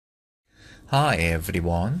Hi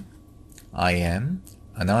everyone, I am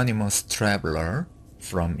Anonymous Traveler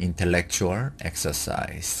from Intellectual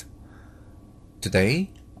Exercise.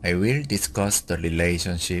 Today, I will discuss the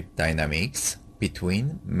relationship dynamics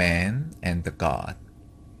between man and God.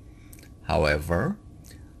 However,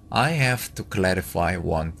 I have to clarify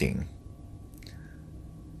one thing.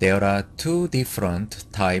 There are two different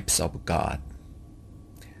types of God.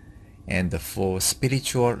 And for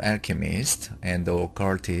spiritual alchemists and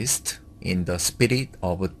occultists in the spirit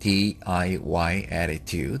of DIY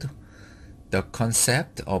attitude, the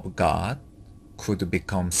concept of God could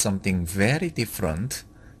become something very different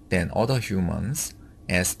than other humans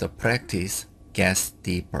as the practice gets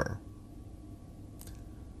deeper.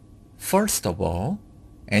 First of all,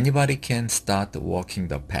 anybody can start walking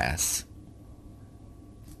the path.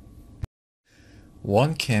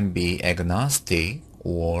 One can be agnostic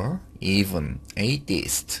or even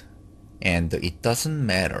atheist, and it doesn't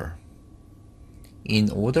matter.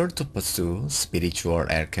 In order to pursue spiritual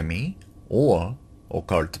alchemy or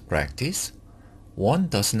occult practice, one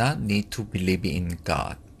does not need to believe in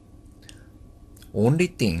God. Only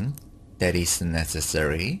thing that is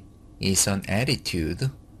necessary is an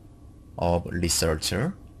attitude of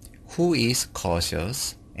researcher who is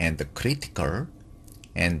cautious and critical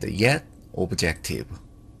and yet objective.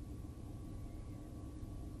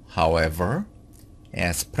 However,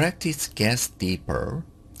 as practice gets deeper,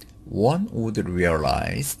 one would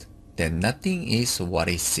realize that nothing is what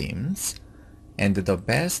it seems, and the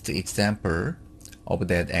best example of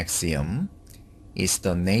that axiom is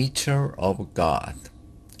the nature of God.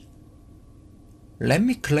 Let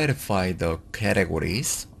me clarify the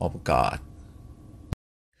categories of God.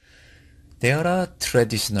 There are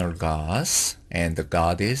traditional gods and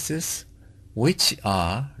goddesses which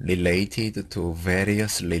are related to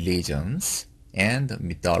various religions and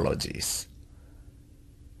mythologies.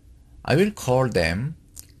 I will call them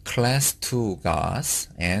Class 2 gods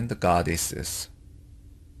and goddesses.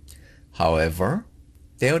 However,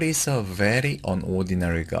 there is a very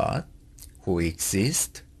unordinary God who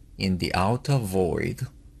exists in the outer void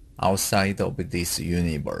outside of this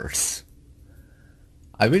universe.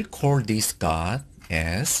 I will call this God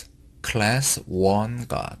as Class 1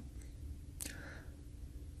 God.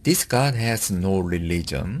 This God has no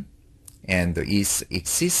religion, and its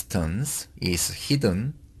existence is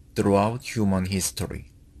hidden throughout human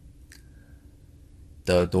history.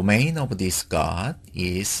 The domain of this God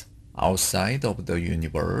is outside of the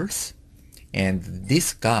universe, and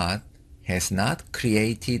this God has not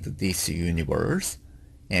created this universe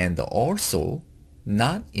and also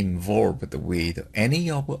not involved with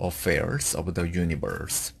any of the affairs of the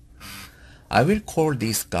universe. I will call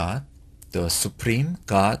this God the Supreme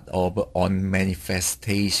God of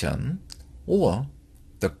Unmanifestation, or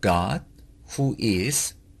the God who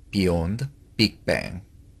is beyond Big Bang.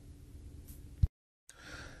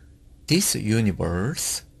 This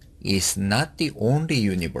universe is not the only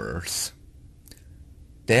universe.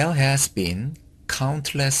 There has been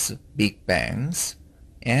countless Big Bangs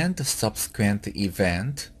and subsequent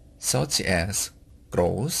events such as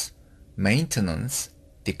growth, maintenance,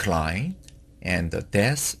 decline, and the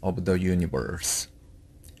death of the universe.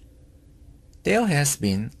 There has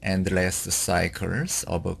been endless cycles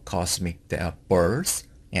of cosmic birth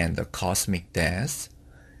and cosmic death,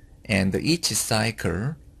 and each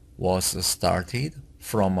cycle was started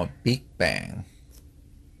from a Big Bang.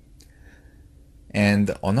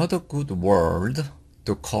 And another good word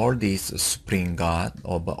to call this Supreme God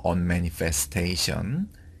of Unmanifestation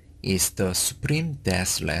is the Supreme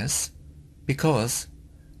Deathless, because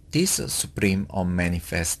this Supreme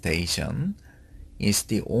Unmanifestation is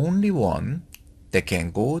the only one that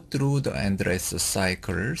can go through the endless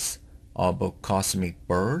cycles of cosmic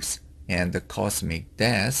birth and cosmic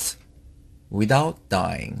death without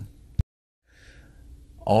dying.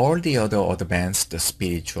 All the other advanced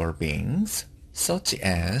spiritual beings, such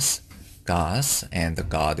as gods and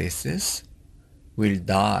goddesses, will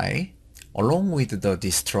die along with the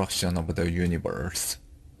destruction of the universe.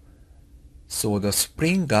 So the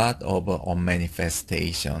Supreme God of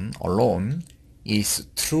Unmanifestation alone is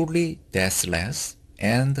truly deathless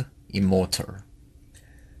and immortal.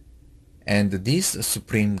 And this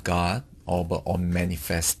Supreme God of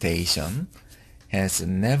Unmanifestation has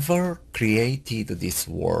never created this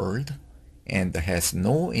world and has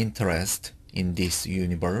no interest in this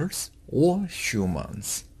universe or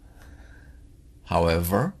humans.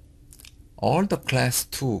 However, all the Class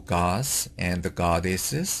 2 gods and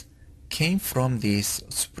goddesses came from this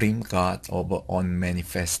Supreme God of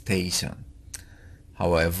Unmanifestation.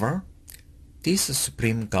 However, this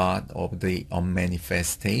Supreme God of the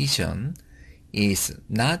Unmanifestation is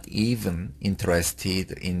not even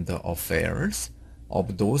interested in the affairs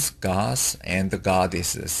of those gods and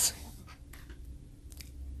goddesses.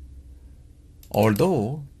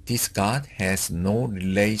 Although this God has no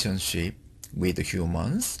relationship with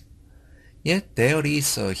humans, yet there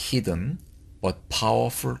is a hidden but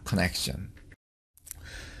powerful connection.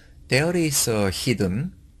 There is a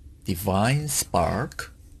hidden divine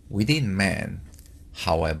spark within man.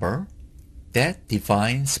 However, that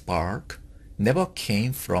divine spark never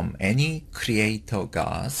came from any creator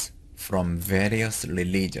gods from various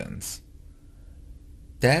religions.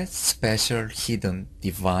 That special hidden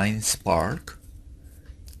divine spark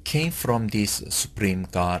came from this supreme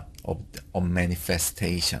God of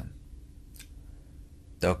manifestation.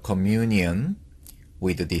 The communion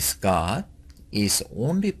with this God is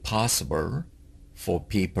only possible for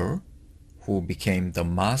people who became the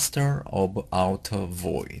master of outer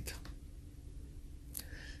void.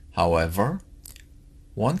 However,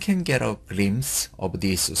 one can get a glimpse of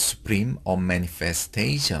this supreme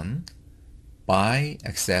manifestation by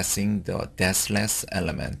accessing the deathless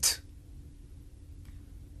element.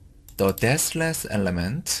 The deathless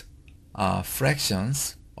element are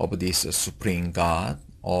fractions of this supreme God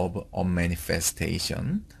of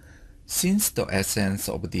manifestation, since the essence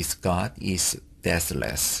of this God is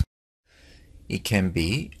deathless. It can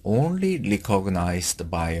be only recognized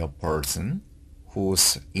by a person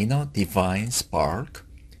whose inner divine spark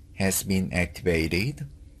has been activated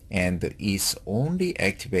and is only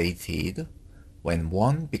activated when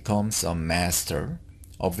one becomes a master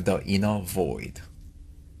of the inner void.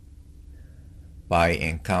 By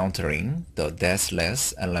encountering the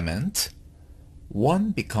deathless element,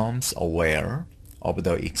 one becomes aware of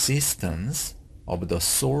the existence of the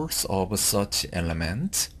source of such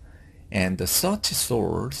element, and such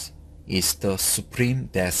source is the supreme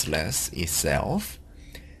deathless itself,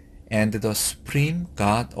 and the supreme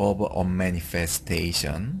God of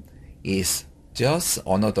manifestation is just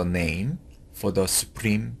another name for the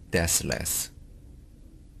supreme deathless.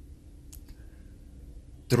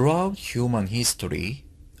 Throughout human history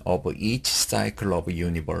of each cycle of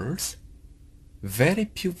universe, very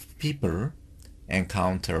few people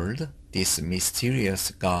encountered this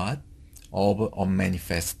mysterious God of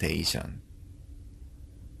manifestation.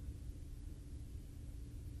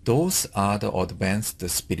 Those are the advanced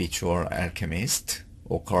spiritual alchemists,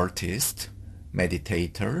 occultists,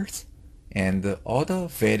 meditators, and other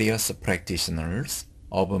various practitioners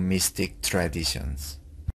of mystic traditions.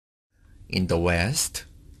 In the West,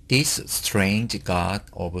 this strange God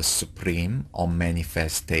of supreme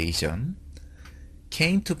manifestation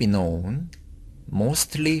came to be known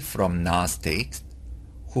mostly from Gnostics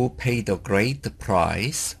who paid a great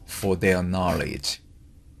price for their knowledge.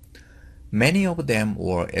 Many of them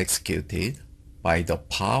were executed by the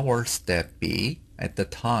powers that be at the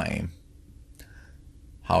time.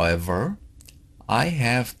 However, I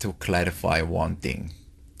have to clarify one thing.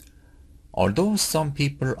 Although some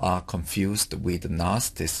people are confused with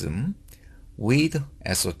Gnosticism with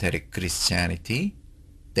esoteric Christianity,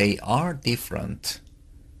 they are different.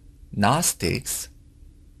 Gnostics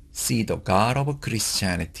see the God of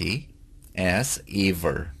Christianity as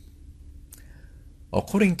evil.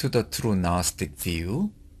 According to the true Gnostic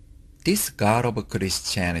view, this God of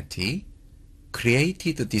Christianity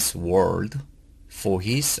created this world for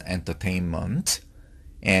his entertainment,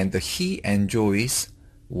 and he enjoys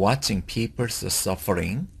watching people's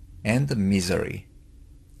suffering and misery.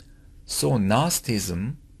 So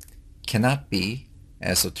Gnosticism cannot be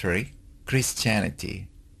esoteric Christianity.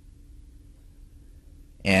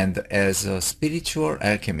 And as a spiritual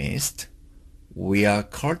alchemist, we are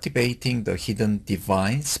cultivating the hidden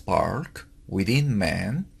divine spark within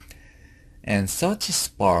man, and such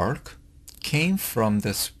spark came from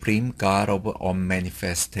the supreme God of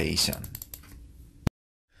manifestation.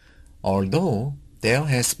 Although there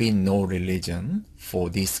has been no religion for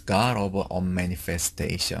this God of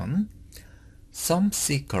manifestation, some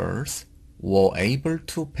seekers were able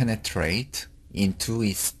to penetrate into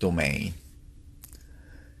its domain.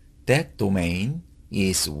 That domain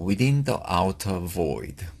is within the outer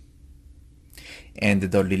void, and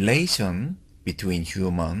the relation between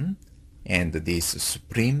human and this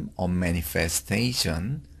supreme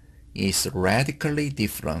manifestation is radically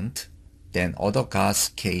different than other gods'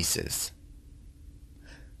 cases.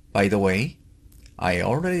 By the way, I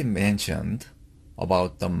already mentioned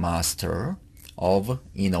about the master of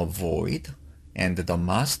inner void and the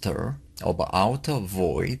master of outer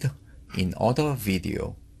void in other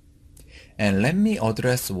video. And let me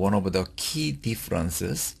address one of the key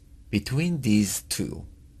differences between these two.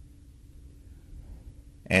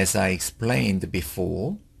 As I explained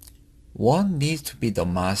before, One needs to be the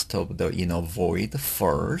master of the inner void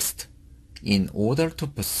first in order to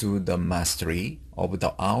pursue the mastery of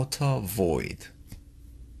the outer void.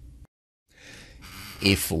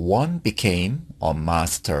 If one became a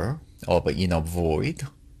master of inner void,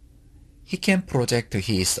 he can project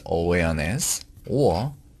his awareness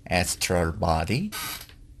or astral body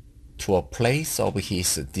to a place of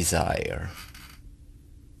his desire.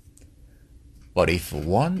 But if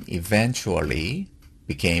one eventually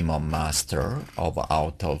became a master of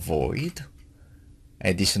outer void,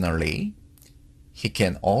 additionally, he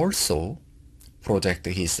can also project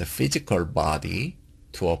his physical body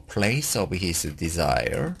to a place of his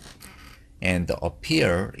desire and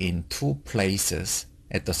appear in two places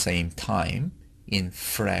at the same time in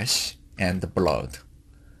flesh and blood.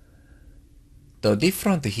 The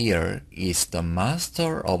difference here is the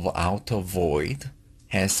master of outer void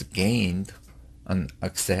has gained an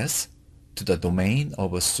access to the domain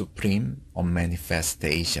of supreme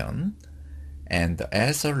manifestation, and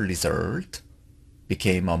as a result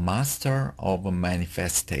became a master of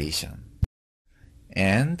manifestation.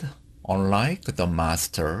 And unlike the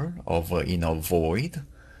master of inner void,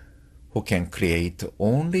 who can create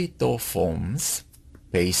only thought forms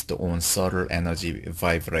based on subtle energy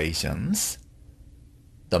vibrations,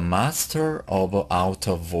 the master of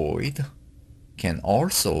outer void can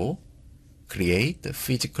also create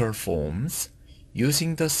physical forms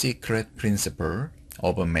using the secret principle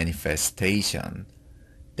of manifestation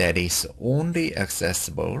that is only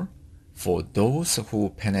accessible for those who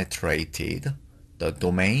penetrated the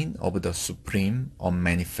domain of the supreme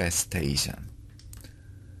manifestation.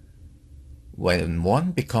 When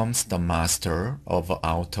one becomes the master of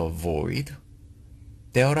outer void,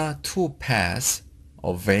 there are two paths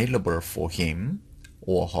available for him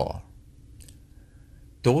or her.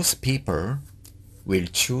 Those people will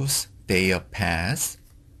choose their path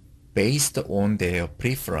based on their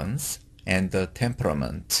preference and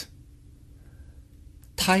temperament.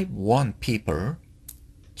 Type 1 people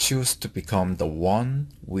choose to become the one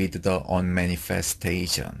with the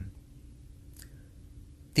unmanifestation.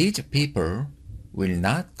 These people will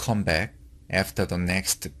not come back after the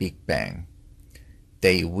next Big Bang.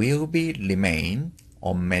 They will remain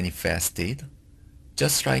unmanifested,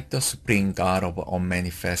 just like the Supreme God of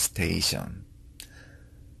Unmanifestation.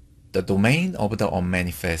 The domain of the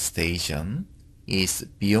unmanifestation is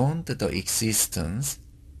beyond the existence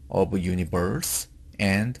of universe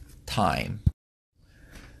and time.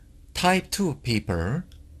 Type 2 people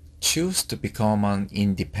choose to become an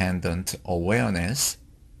independent awareness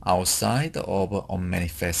outside of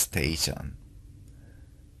unmanifestation.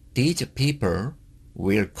 These people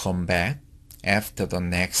will come back after the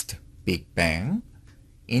next Big Bang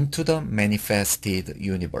into the manifested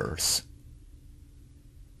universe.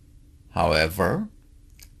 However,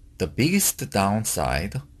 the biggest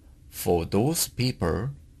downside for those people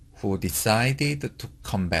who decided to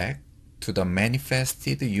come back to the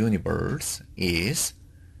manifested universe is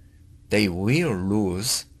they will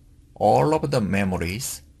lose all of the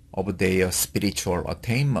memories of their spiritual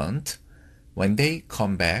attainment when they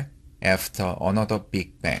come back after another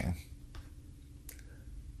Big Bang.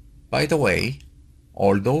 By the way,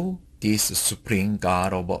 although this Supreme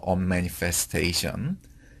God of Unmanifestation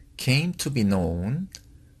came to be known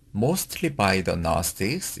mostly by the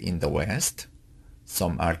Gnostics in the West,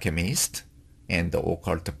 some alchemists and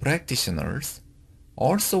occult practitioners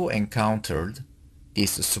also encountered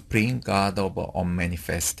this Supreme God of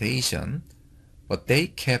Unmanifestation, but they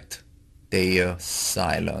kept their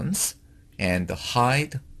silence and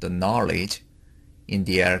hide the knowledge in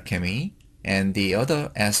the alchemy and the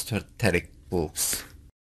other esoteric books.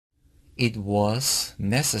 It was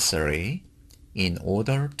necessary in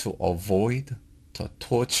order to avoid the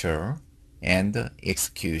torture and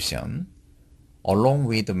execution, along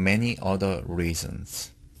with many other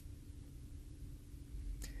reasons.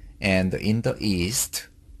 And in the East,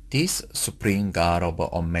 this Supreme God of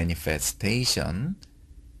Unmanifestation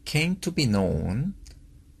came to be known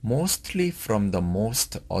mostly from the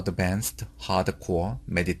most advanced hardcore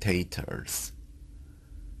meditators.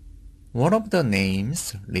 One of the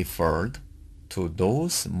names referred to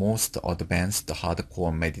those most advanced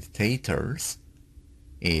hardcore meditators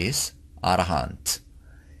is Arahant,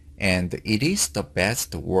 and it is the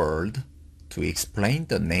best word to explain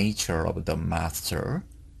the nature of the master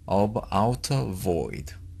of outer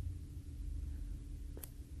void.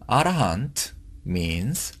 Arahant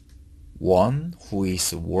means one who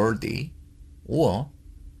is worthy, or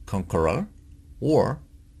conqueror, or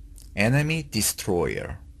enemy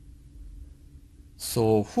destroyer.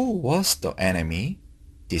 So who was the enemy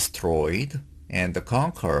destroyed and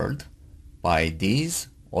conquered by these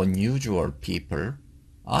unusual people,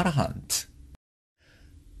 arahant.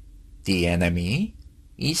 The enemy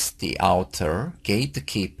is the outer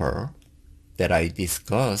gatekeeper that I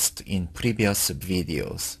discussed in previous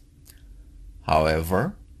videos.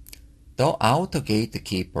 However, the outer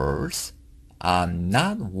gatekeepers are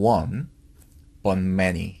not one, but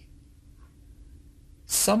many.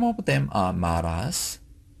 Some of them are maras,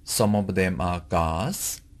 some of them are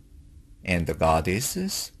gods and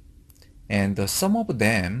goddesses, and some of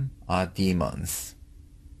them are demons.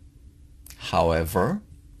 However,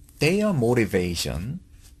 their motivation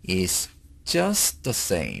is just the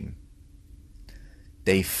same.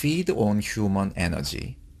 They feed on human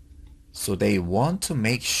energy, so they want to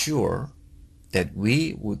make sure that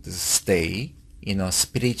we would stay in a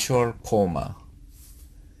spiritual coma.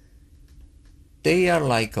 They are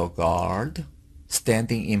like a guard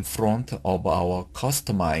standing in front of our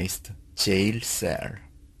customized jail cell.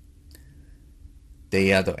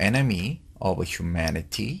 They are the enemy of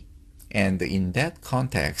humanity, and in that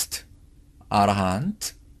context,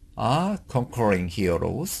 arahants are conquering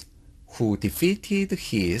heroes who defeated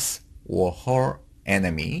his or her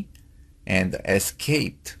enemy and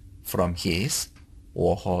escaped from his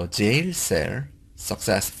or her jail cell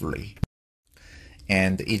successfully.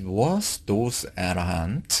 And it was those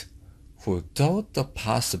arahants who thought the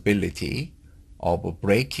possibility of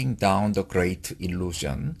breaking down the great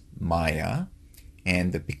illusion, Maya,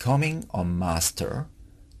 and becoming a master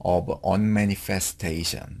of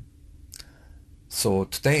unmanifestation. So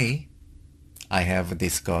today, I have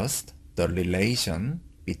discussed the relation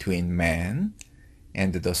between man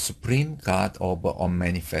and the supreme God of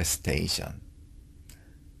unmanifestation.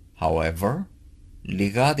 However,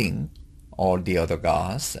 regarding all the other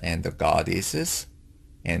gods and goddesses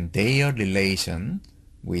and their relation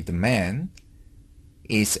with man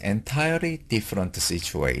is entirely different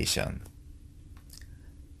situation.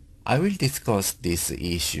 I will discuss this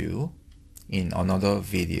issue in another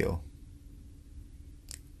video.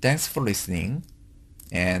 Thanks for listening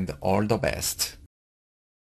and all the best.